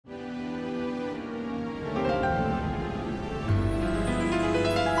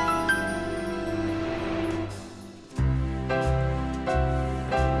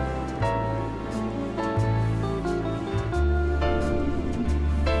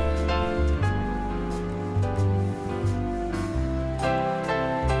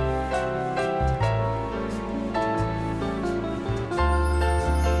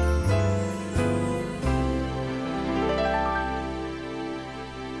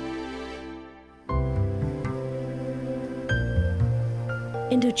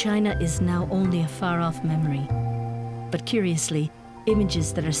Indochina is now only a far-off memory. But curiously,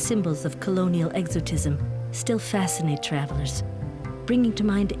 images that are symbols of colonial exotism still fascinate travelers, bringing to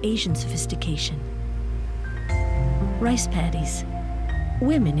mind Asian sophistication. Rice paddies,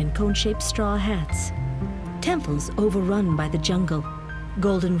 women in cone-shaped straw hats, temples overrun by the jungle,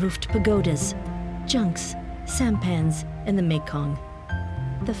 golden-roofed pagodas, junks, sampans, and the Mekong.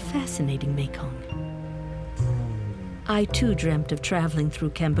 The fascinating Mekong. I too dreamt of traveling through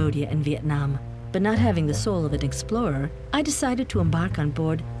Cambodia and Vietnam, but not having the soul of an explorer, I decided to embark on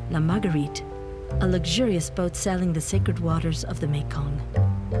board La Marguerite, a luxurious boat sailing the sacred waters of the Mekong.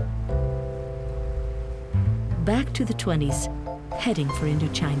 Back to the 20s, heading for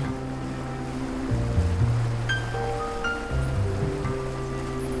Indochina.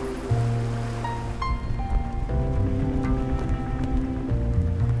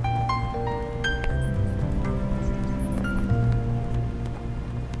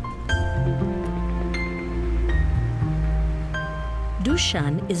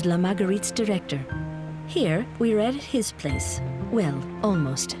 Dushan is La Marguerite's director. Here, we are at his place. Well,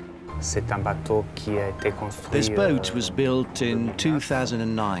 almost. This boat was built in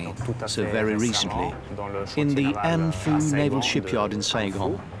 2009, so very recently, in the Phou naval shipyard in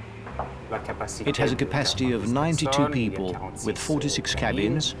Saigon. It has a capacity of 92 people with 46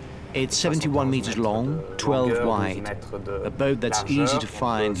 cabins. It's 71 meters long, 12 wide. A boat that's easy to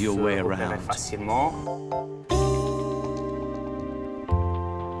find your way around.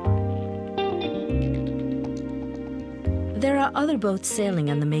 There are other boats sailing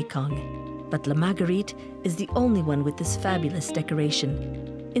on the Mekong, but La Marguerite is the only one with this fabulous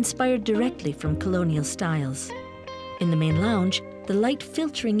decoration, inspired directly from colonial styles. In the main lounge, the light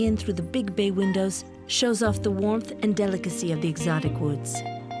filtering in through the big bay windows shows off the warmth and delicacy of the exotic woods.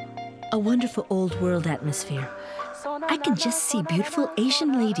 A wonderful old world atmosphere. I can just see beautiful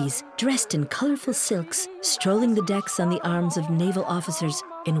Asian ladies dressed in colorful silks, strolling the decks on the arms of naval officers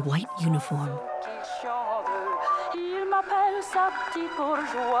in white uniform. Sa petite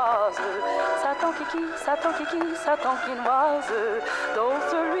bourgeoise, Satan kiki, Satan quinoise,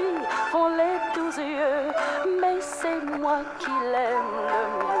 d'autres lui font les 12 yeux, mais c'est moi qui l'aime le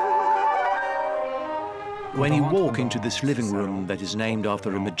mieux. When you walk into this living room that is named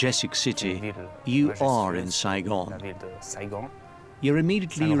after a majestic city, you are in Saigon. You're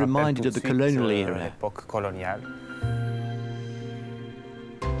immediately reminded of the colonial era.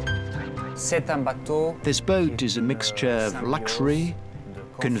 This boat is a mixture of luxury,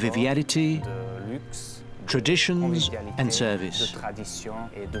 conviviality, traditions, and service.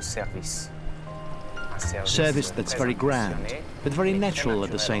 Service that's very grand, but very natural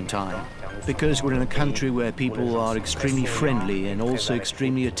at the same time, because we're in a country where people are extremely friendly and also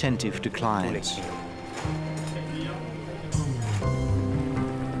extremely attentive to clients.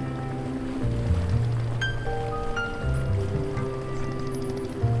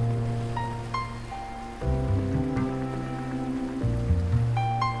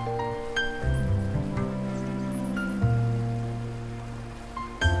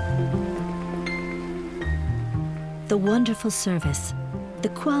 The wonderful service, the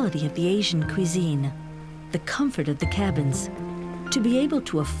quality of the Asian cuisine, the comfort of the cabins. To be able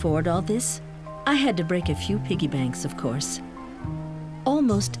to afford all this, I had to break a few piggy banks, of course.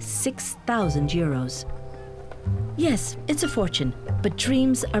 Almost 6,000 euros. Yes, it's a fortune, but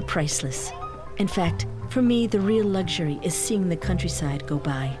dreams are priceless. In fact, for me, the real luxury is seeing the countryside go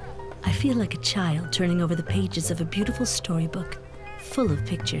by. I feel like a child turning over the pages of a beautiful storybook full of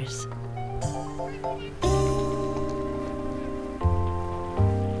pictures.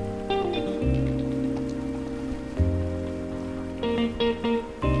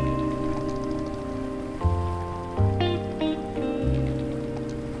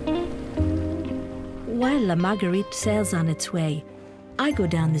 While La Marguerite sails on its way, I go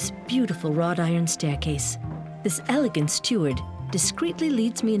down this beautiful wrought iron staircase. This elegant steward discreetly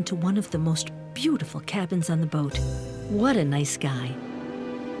leads me into one of the most beautiful cabins on the boat. What a nice guy.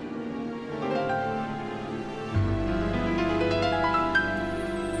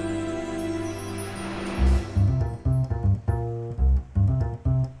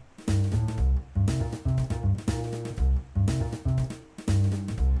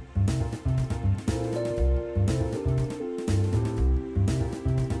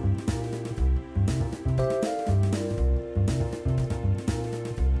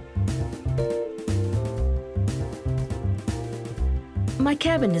 My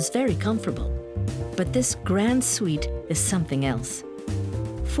cabin is very comfortable, but this grand suite is something else.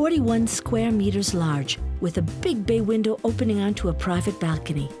 41 square meters large, with a big bay window opening onto a private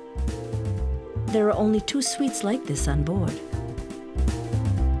balcony. There are only 2 suites like this on board.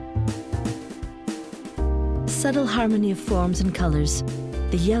 subtle harmony of forms and colors,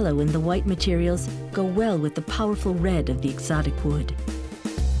 the yellow and the white materials go well with the powerful red of the exotic wood.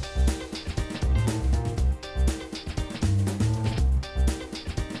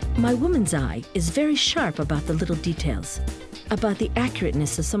 My woman's eye is very sharp about the little details, about the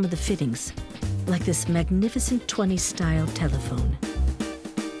accurateness of some of the fittings, like this magnificent 20s style telephone.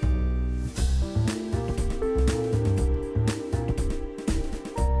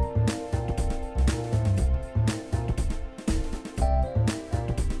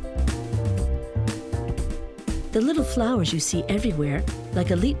 The little flowers you see everywhere,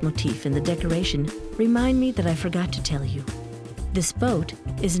 like a leitmotif in the decoration, remind me that I forgot to tell you. This boat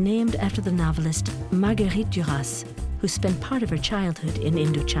is named after the novelist Marguerite Duras, who spent part of her childhood in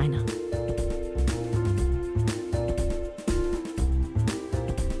Indochina.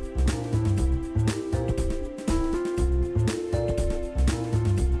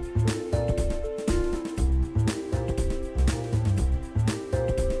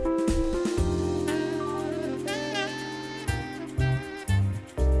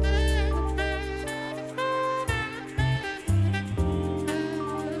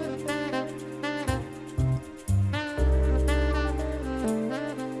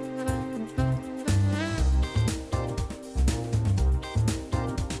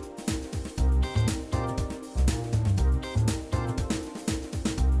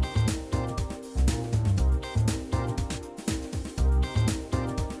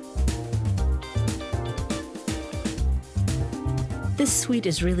 This suite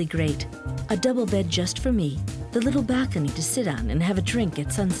is really great. A double bed just for me, the little balcony to sit on and have a drink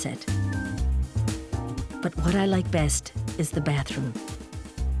at sunset. But what I like best is the bathroom.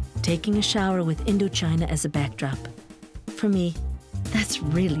 Taking a shower with Indochina as a backdrop. For me, that's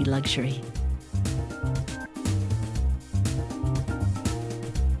really luxury.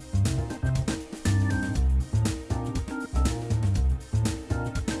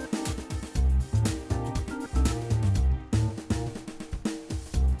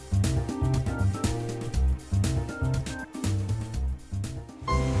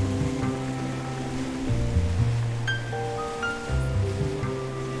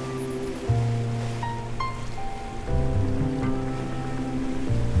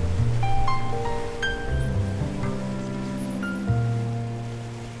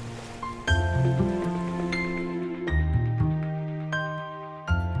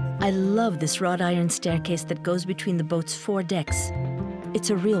 I love this wrought iron staircase that goes between the boat's 4 decks. It's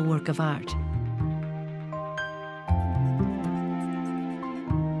a real work of art.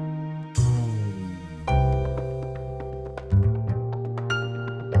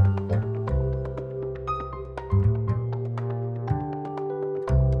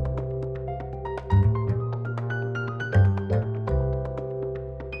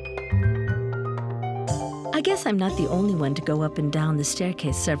 I guess I'm not the only one to go up and down the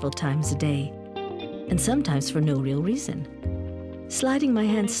staircase several times a day, and sometimes for no real reason. Sliding my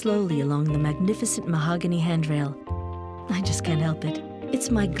hand slowly along the magnificent mahogany handrail, I just can't help it. It's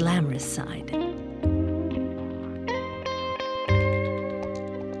my glamorous side.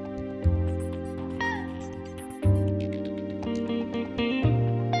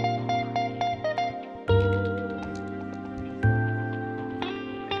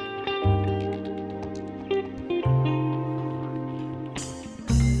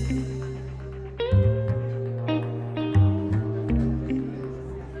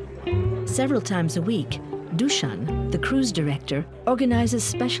 Several times a week, Dushan, the cruise director, organizes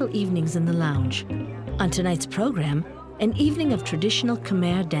special evenings in the lounge. On tonight's program, an evening of traditional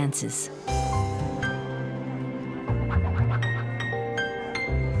Khmer dances.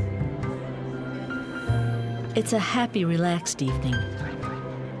 It's a happy, relaxed evening.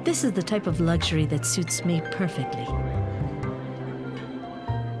 This is the type of luxury that suits me perfectly.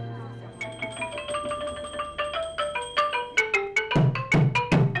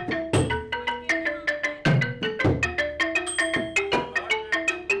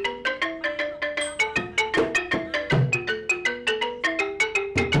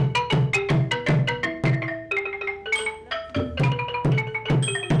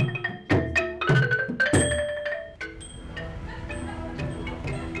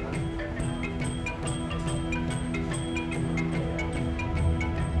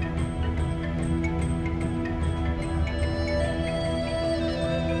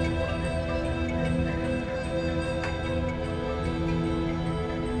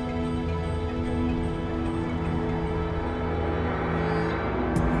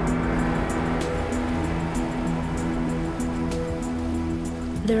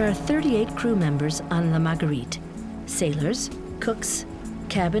 There are 38 crew members on La Marguerite, sailors, cooks,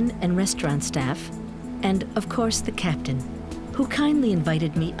 cabin and restaurant staff, And of course the captain, who kindly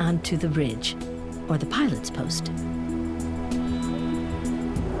invited me onto the bridge, or the pilot's post.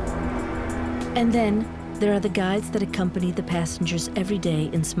 And then there are the guides that accompany the passengers every day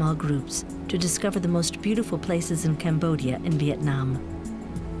in small groups to discover the most beautiful places in Cambodia and Vietnam.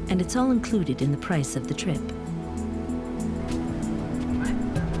 And it's all included in the price of the trip.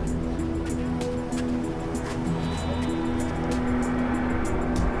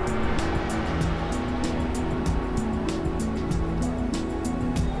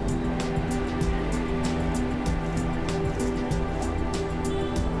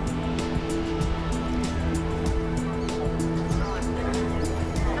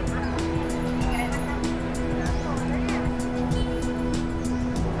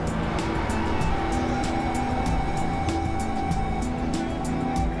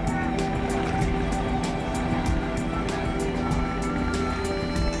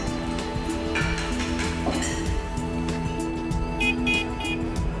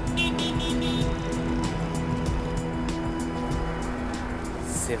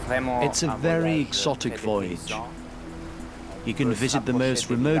 It's a very exotic voyage. You can visit the most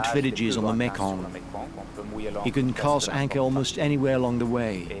remote villages on the Mekong. You can cast anchor almost anywhere along the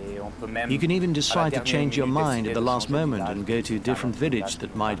way. You can even decide to change your mind at the last moment and go to a different village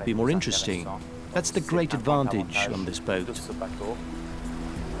that might be more interesting. That's the great advantage on this boat.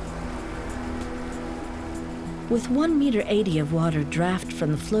 With 1.80 meters of water draft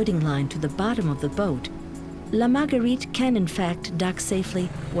from the floating line to the bottom of the boat, La Marguerite can in fact dock safely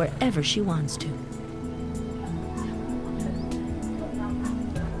wherever she wants to.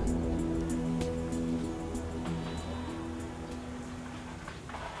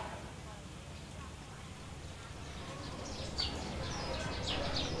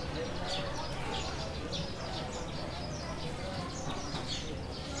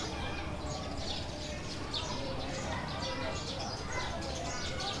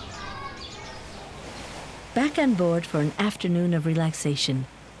 Back on board for an afternoon of relaxation.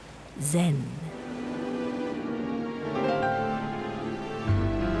 Zen.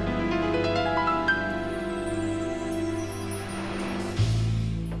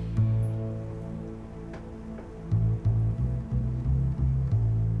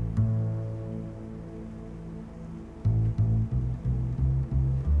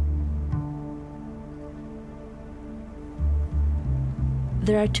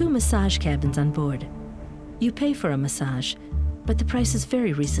 There are 2 massage cabins on board. You pay for a massage, but the price is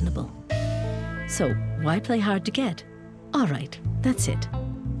very reasonable. So why play hard to get? All right, that's it.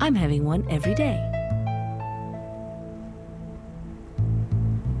 I'm having one every day.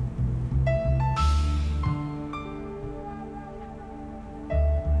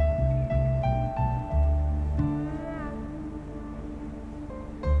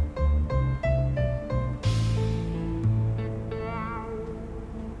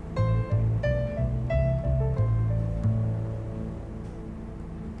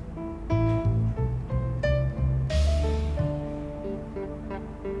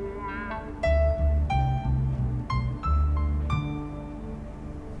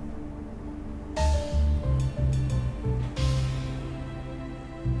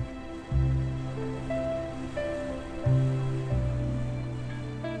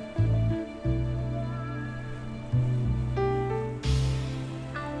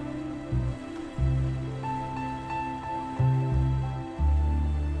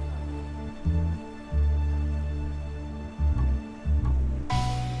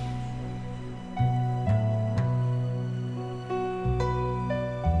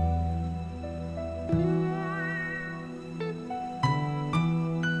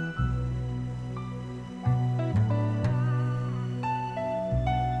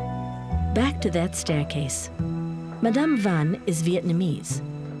 Back to that staircase. Madame Van is Vietnamese.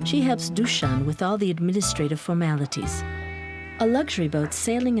 She helps Dushan with all the administrative formalities. A luxury boat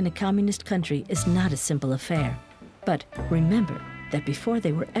sailing in a communist country is not a simple affair. But remember that before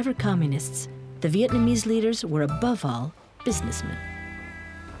they were ever communists, the Vietnamese leaders were above all businessmen.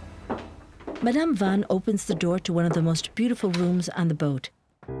 Madame Van opens the door to one of the most beautiful rooms on the boat,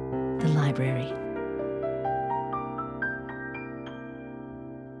 the library.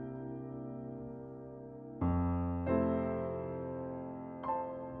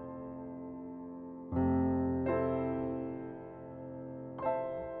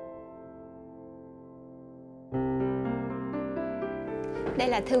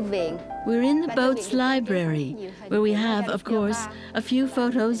 We're in the boat's library, where we have, of course, a few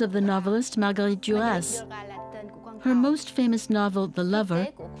photos of the novelist Marguerite Duras. Her most famous novel, The Lover,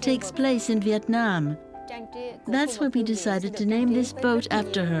 takes place in Vietnam. That's why we decided to name this boat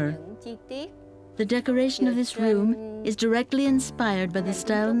after her. The decoration of this room is directly inspired by the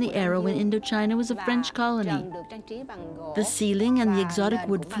style in the era when Indochina was a French colony. The ceiling and the exotic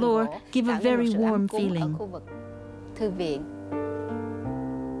wood floor give a very warm feeling.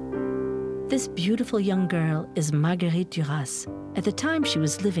 This beautiful young girl is Marguerite Duras. At the time, she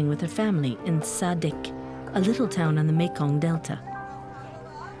was living with her family in Sadik, a little town on the Mekong Delta.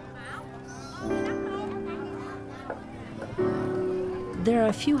 There are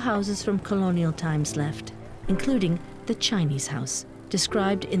a few houses from colonial times left, including the Chinese house,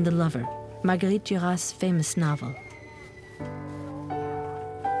 described in The Lover, Marguerite Duras' famous novel.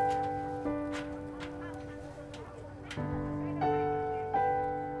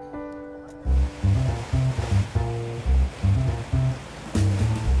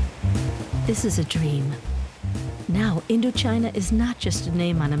 This is a dream. Now, Indochina is not just a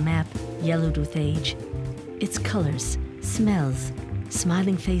name on a map yellowed with age. It's colors, smells,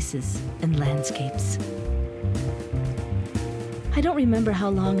 smiling faces, and landscapes. I don't remember how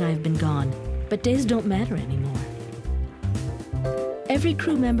long I've been gone, but days don't matter anymore. Every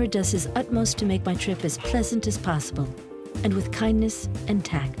crew member does his utmost to make my trip as pleasant as possible, and with kindness and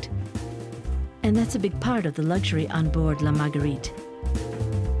tact. And that's a big part of the luxury on board La Marguerite.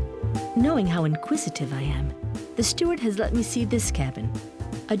 Knowing how inquisitive I am, the steward has let me see this cabin,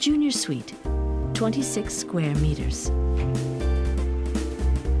 a junior suite, 26 square meters.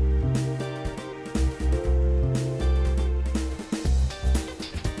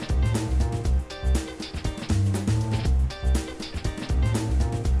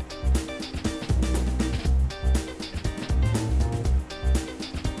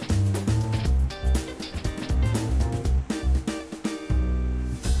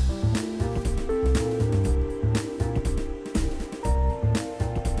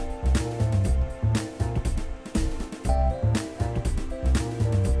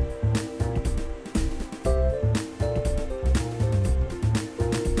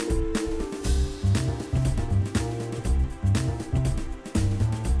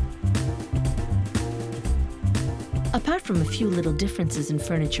 Apart from a few little differences in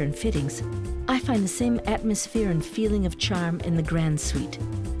furniture and fittings, I find the same atmosphere and feeling of charm in the Grand Suite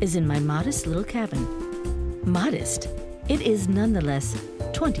as in my modest little cabin. Modest? It is nonetheless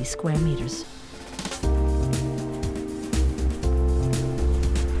 20 square meters.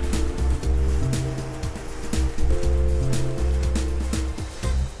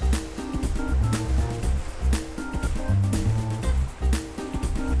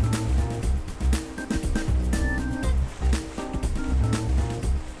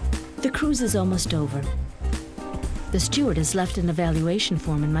 The cruise is almost over. The steward has left an evaluation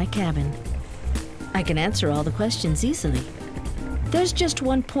form in my cabin. I can answer all the questions easily. There's just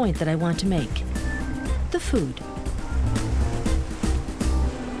one point that I want to make: the food.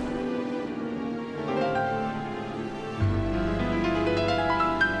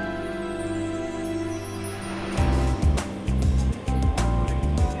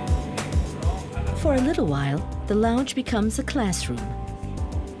 For a little while, the lounge becomes a classroom.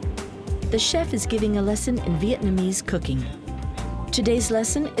 The chef is giving a lesson in Vietnamese cooking. Today's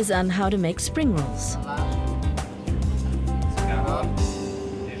lesson is on how to make spring rolls.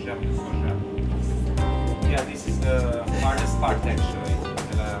 Yeah, this is the hardest part actually.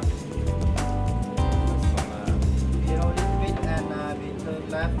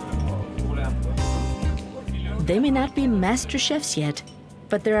 They may not be master chefs yet,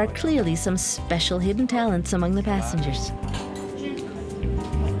 but there are clearly some special hidden talents among the passengers.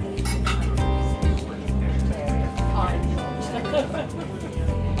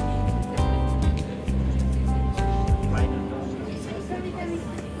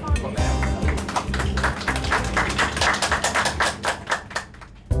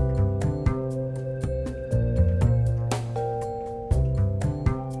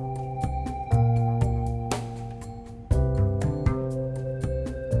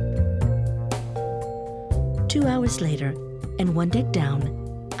 Later, and one deck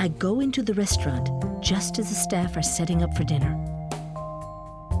down, I go into the restaurant just as the staff are setting up for dinner.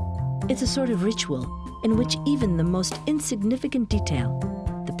 It's a sort of ritual in which even the most insignificant detail,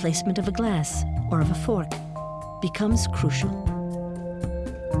 the placement of a glass or of a fork, becomes crucial.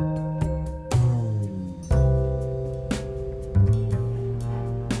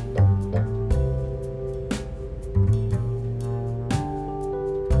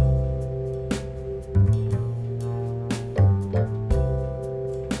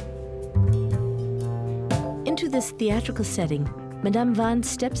 This theatrical setting, Madame Van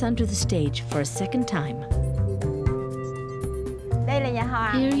steps onto the stage for a second time.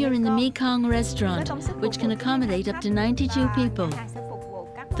 Here you're in the Mekong restaurant, which can accommodate up to 92 people.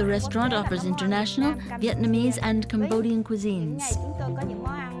 The restaurant offers international, Vietnamese and Cambodian cuisines.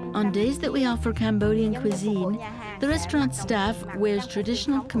 On days that we offer Cambodian cuisine, the restaurant staff wears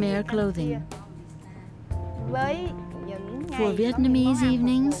traditional Khmer clothing. For Vietnamese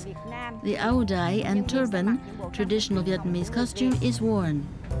evenings, the áo dai and turban, traditional Vietnamese costume, is worn.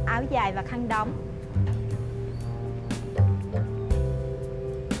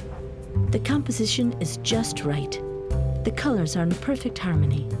 The composition is just right. The colors are in perfect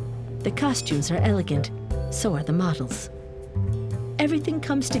harmony. The costumes are elegant, so are the models. Everything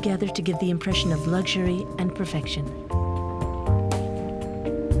comes together to give the impression of luxury and perfection.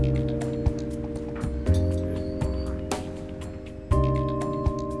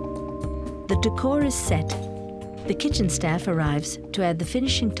 The decor is set. The kitchen staff arrives to add the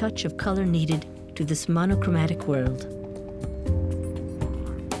finishing touch of color needed to this monochromatic world.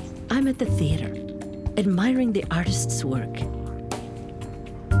 I'm at the theater, admiring the artist's work.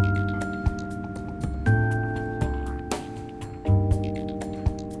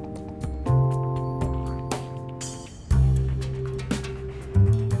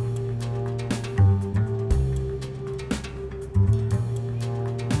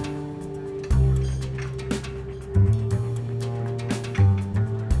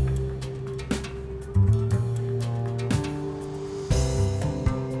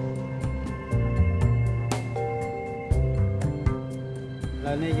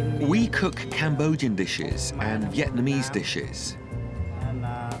 We cook Cambodian dishes and Vietnamese dishes.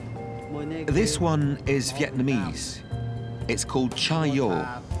 This one is Vietnamese. It's called chai yo.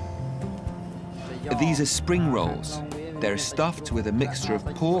 These are spring rolls. They're stuffed with a mixture of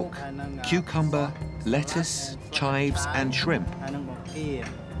pork, cucumber, lettuce, chives and shrimp.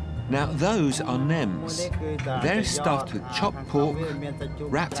 Now those are nems. They're stuffed with chopped pork,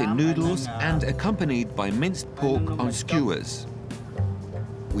 wrapped in noodles and accompanied by minced pork on skewers.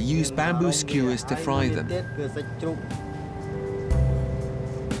 We use bamboo skewers to fry them.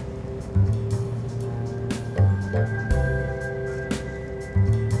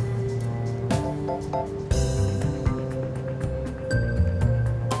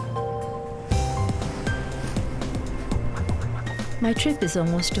 My trip is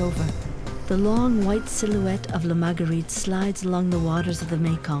almost over. The long white silhouette of La Marguerite slides along the waters of the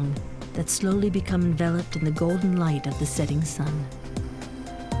Mekong that slowly become enveloped in the golden light of the setting sun.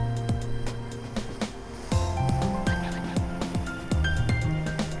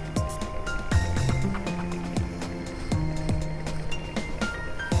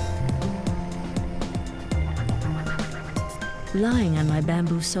 Lying on my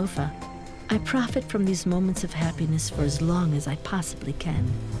bamboo sofa, I profit from these moments of happiness for as long as I possibly can.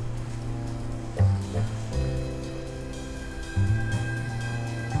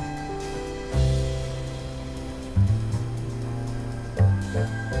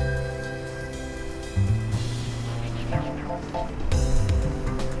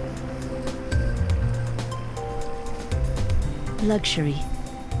 Luxury,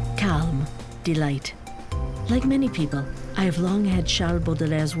 calm, delight. Like many people, I have long had Charles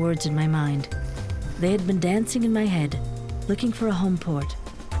Baudelaire's words in my mind. They had been dancing in my head, looking for a home port,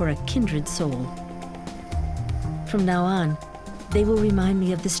 for a kindred soul. From now on, they will remind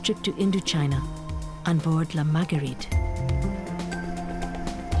me of this trip to Indochina on board La Marguerite.